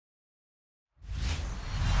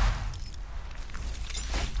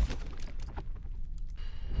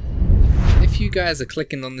guys are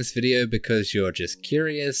clicking on this video because you're just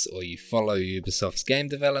curious, or you follow Ubisoft's game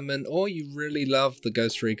development, or you really love the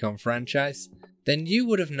Ghost Recon franchise, then you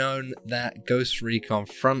would have known that Ghost Recon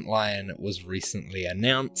Frontline was recently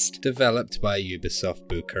announced, developed by Ubisoft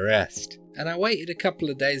Bucharest. And I waited a couple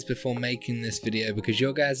of days before making this video because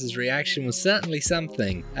your guys' reaction was certainly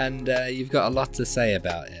something, and you've got a lot to say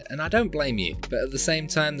about it, and I don't blame you. But at the same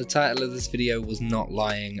time, the title of this video was not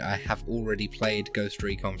lying. I have already played Ghost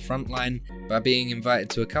Recon Frontline by being invited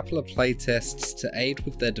to a couple of playtests to aid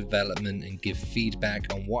with their development and give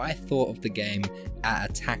feedback on what I thought of the game at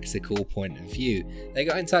a tactical point of view. They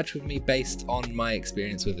got in touch with me based on my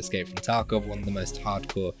experience with Escape from Tarkov, one of the most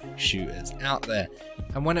hardcore shooters out there.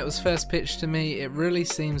 And when it was first pitched to me, it really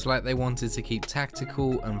seems like they wanted to keep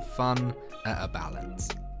tactical and fun at a balance.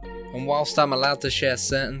 And whilst I'm allowed to share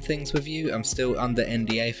certain things with you, I'm still under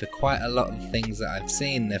NDA for quite a lot of things that I've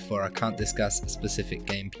seen, therefore I can't discuss specific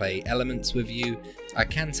gameplay elements with you. I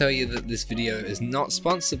can tell you that this video is not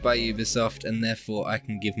sponsored by Ubisoft, and therefore I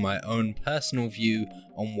can give my own personal view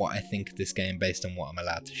on what I think of this game based on what I'm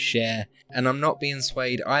allowed to share, and I'm not being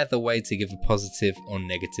swayed either way to give a positive or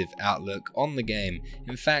negative outlook on the game.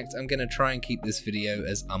 In fact, I'm going to try and keep this video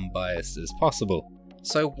as unbiased as possible.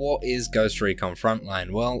 So what is Ghost Recon Frontline?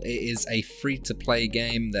 Well, it is a free-to-play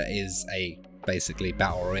game that is a basically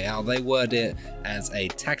battle royale. They word it as a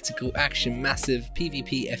tactical action massive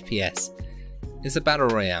PvP FPS. It's a battle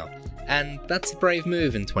royale, and that's a brave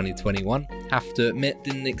move in 2021. Have to admit,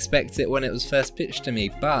 didn't expect it when it was first pitched to me,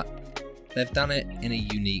 but they've done it in a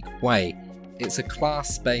unique way. It's a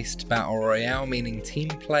class-based battle royale, meaning team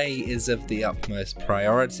play is of the utmost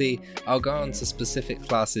priority. I'll go on to specific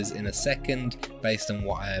classes in a second based on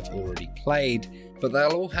what I have already played, but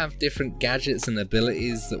they'll all have different gadgets and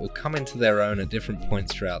abilities that will come into their own at different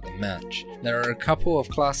points throughout the match. There are a couple of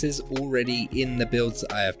classes already in the builds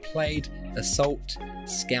that I have played: Assault,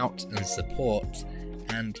 Scout and Support,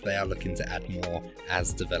 and they are looking to add more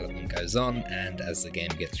as development goes on and as the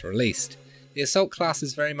game gets released. The Assault class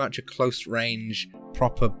is very much a close range,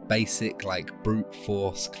 proper basic like brute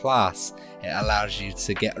force class. It allows you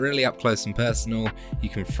to get really up close and personal. You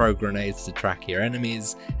can throw grenades to track your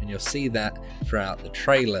enemies, and you'll see that throughout the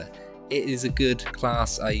trailer. It is a good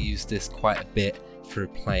class. I use this quite a bit through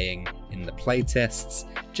playing in the playtests,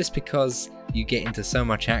 just because you get into so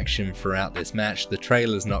much action throughout this match. The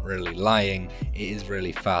trailer's not really lying, it is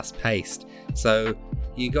really fast paced. So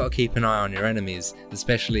you got to keep an eye on your enemies,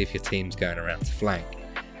 especially if your team's going around to flank.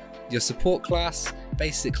 Your support class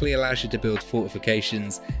basically allows you to build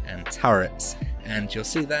fortifications and turrets, and you'll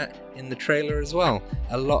see that in the trailer as well.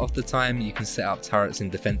 A lot of the time you can set up turrets in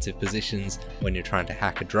defensive positions when you're trying to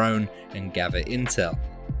hack a drone and gather intel.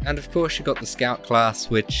 And of course you got the scout class,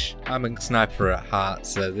 which I'm a sniper at heart,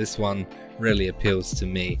 so this one really appeals to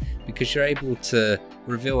me because you're able to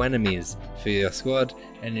reveal enemies for your squad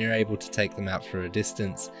and you're able to take them out for a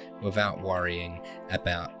distance without worrying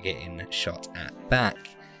about getting shot at back.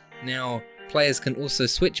 Now, players can also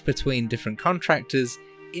switch between different contractors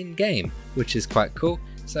in game, which is quite cool.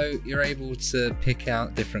 So you're able to pick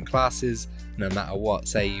out different classes no matter what.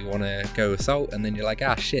 Say you want to go assault and then you're like,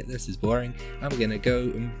 ah shit, this is boring, I'm gonna go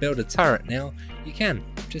and build a turret now. You can,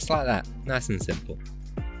 just like that, nice and simple.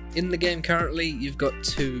 In the game currently, you've got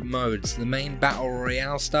two modes. The main battle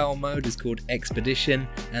royale style mode is called Expedition,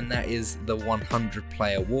 and that is the 100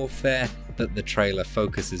 player warfare that the trailer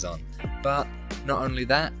focuses on. But not only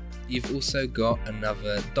that, you've also got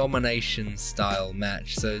another domination style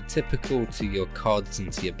match. So typical to your CODs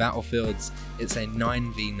and to your battlefields, it's a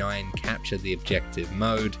 9v9 capture the objective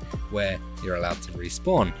mode where you're allowed to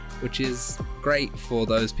respawn, which is great for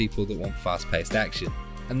those people that want fast paced action.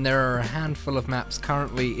 And there are a handful of maps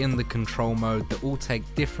currently in the control mode that all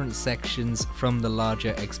take different sections from the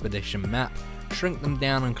larger Expedition map, shrink them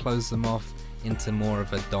down and close them off into more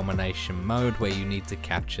of a domination mode where you need to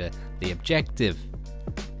capture the objective.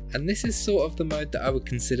 And this is sort of the mode that I would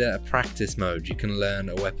consider a practice mode. You can learn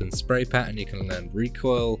a weapon spray pattern, you can learn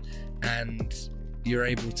recoil, and you're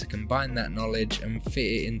able to combine that knowledge and fit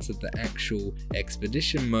it into the actual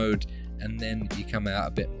Expedition mode, and then you come out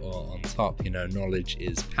a bit more on top. You know, knowledge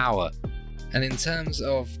is power. And in terms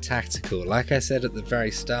of tactical, like I said at the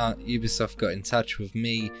very start, Ubisoft got in touch with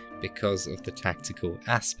me because of the tactical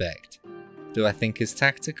aspect. Do I think it's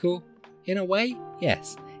tactical? In a way,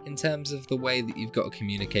 yes. In terms of the way that you've got to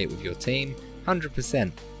communicate with your team,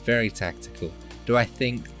 100% very tactical. Do I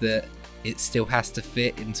think that it still has to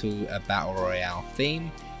fit into a battle royale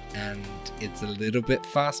theme and it's a little bit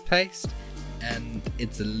fast paced and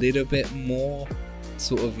it's a little bit more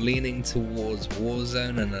sort of leaning towards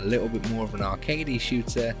Warzone and a little bit more of an arcadey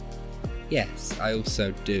shooter? Yes, I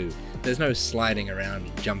also do. there's no sliding around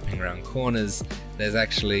and jumping around corners. There's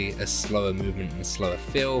actually a slower movement and a slower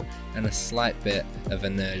feel, and a slight bit of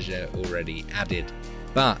inertia already added.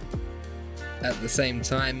 But at the same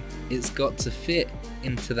time, it's got to fit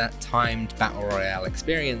into that timed battle royale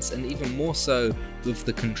experience, and even more so with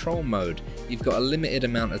the control mode. You've got a limited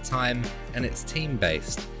amount of time and it's team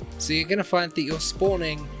based. So you're going to find that you're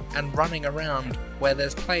spawning and running around where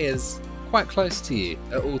there's players quite close to you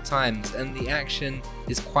at all times, and the action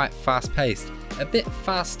is quite fast paced. A bit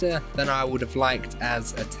faster than I would have liked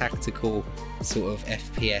as a tactical sort of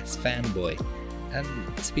FPS fanboy.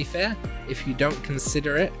 And to be fair, if you don't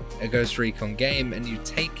consider it a Ghost Recon game and you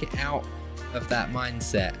take it out of that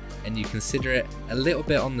mindset and you consider it a little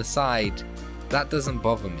bit on the side, that doesn't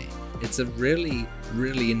bother me. It's a really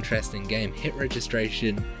interesting game. Hit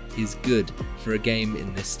registration is good for a game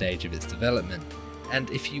in this stage of its development. And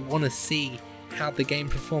if you want to see how the game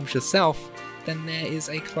performs yourself, then there is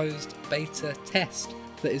a closed beta test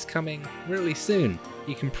that is coming really soon.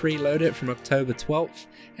 You can preload it from October 12th,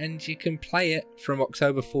 and you can play it from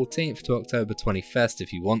October 14th to October 21st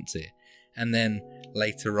if you want to. And then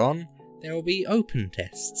later on, there will be open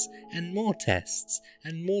tests, and more tests,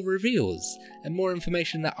 and more reveals, and more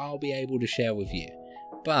information that I'll be able to share with you.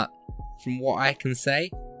 But from what I can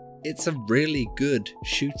say, it's a really good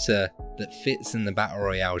shooter that fits in the Battle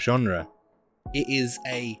Royale genre. It is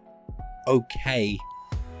a okay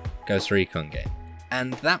Ghost Recon game.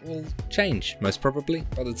 And that will change, most probably,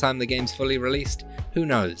 by the time the game's fully released. Who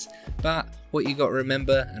knows? But what you got to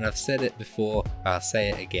remember, and I've said it before, I'll say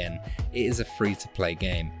it again, it is a free-to-play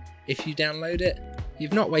game. If you download it,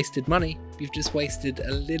 you've not wasted money, you've just wasted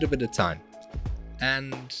a little bit of time.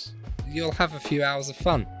 And you'll have a few hours of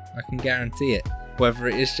fun, I can guarantee it. Whether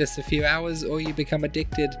it is just a few hours or you become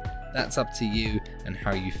addicted, that's up to you and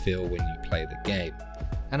how you feel when you play the game.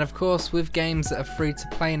 And of course, with games that are free to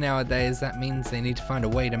play nowadays, that means they need to find a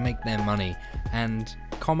way to make their money. And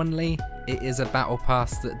commonly, it is a battle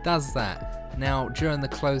pass that does that. Now, during the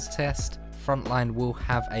closed test, Frontline will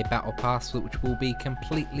have a battle pass which will be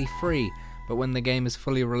completely free. But when the game is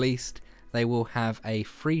fully released, they will have a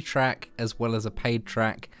free track as well as a paid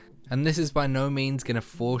track. And this is by no means going to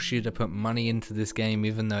force you to put money into this game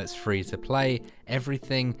even though it's free to play.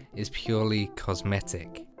 Everything is purely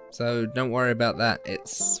cosmetic. So don't worry about that.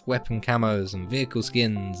 It's weapon camos and vehicle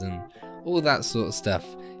skins and all that sort of stuff.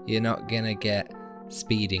 You're not going to get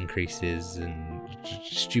speed increases and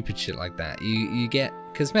stupid shit like that. You get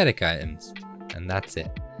cosmetic items and that's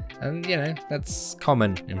it. And you know, that's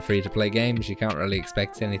common in free to play games. You can't really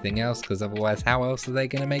expect anything else because otherwise how else are they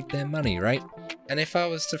going to make their money, right? And if I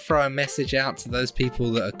was to throw a message out to those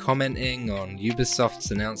people that are commenting on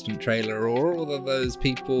Ubisoft's announcement trailer, or all of those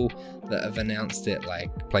people that have announced it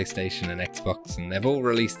like PlayStation and Xbox, and they've all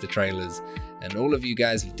released the trailers, and all of you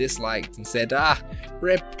guys have disliked and said,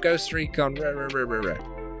 rip Ghost Recon,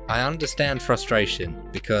 I understand frustration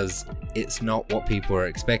because it's not what people are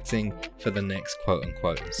expecting for the next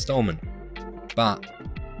quote-unquote installment. But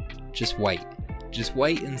just wait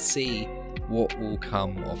and see what will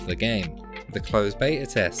come of the game. The closed beta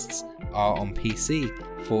tests are on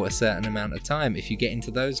PC for a certain amount of time. If you get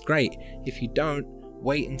into those, great. If you don't,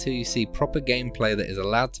 wait until you see proper gameplay that is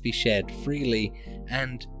allowed to be shared freely,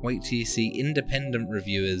 and wait till you see independent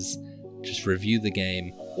reviewers just review the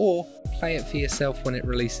game, or play it for yourself when it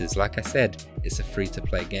releases. Like I said, it's a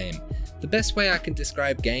free-to-play game. The best way I can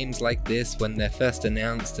describe games like this when they're first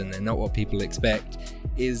announced and they're not what people expect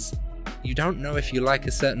is you don't know if you like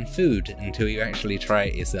a certain food until you actually try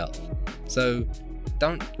it yourself. So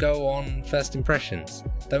don't go on first impressions.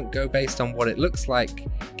 Don't go based on what it looks like.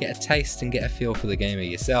 Get a taste and get a feel for the game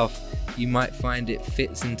yourself. You might find it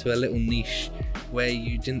fits into a little niche where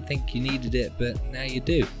you didn't think you needed it, but now you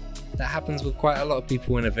do. That happens with quite a lot of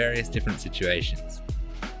people in various different situations.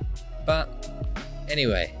 But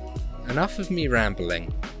anyway, enough of me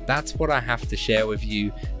rambling. That's what I have to share with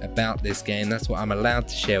you about this game. That's what I'm allowed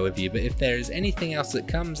to share with you. But if there is anything else that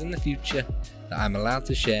comes in the future that I'm allowed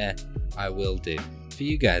to share, I will do for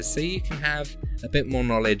you guys, so you can have a bit more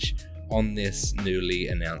knowledge on this newly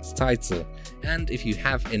announced title. And if you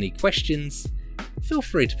have any questions, feel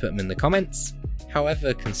free to put them in the comments,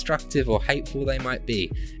 however constructive or hateful they might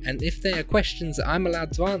be. And if they are questions that I'm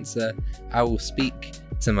allowed to answer, I will speak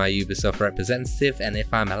to my Ubisoft representative, and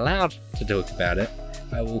if I'm allowed to talk about it,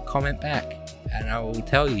 I will comment back and I will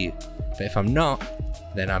tell you. But if I'm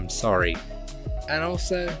not, then I'm sorry. And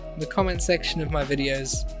also, the comment section of my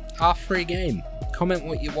videos are free game. Comment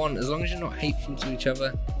what you want, as long as you're not hateful to each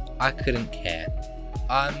other, I couldn't care.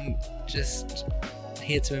 I'm just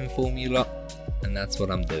here to inform you lot, and that's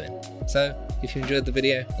what I'm doing. So, if you enjoyed the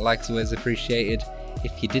video, a like's always appreciated.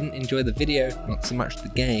 If you didn't enjoy the video, not so much the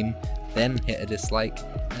game, then hit a dislike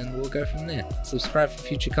and we'll go from there. Subscribe for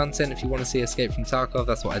future content if you want to see Escape from Tarkov.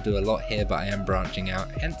 That's what I do a lot here, but I am branching out,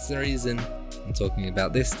 hence the reason I'm talking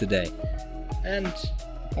about this today. And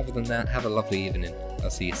other than that, have a lovely evening. I'll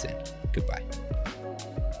see you soon. Goodbye.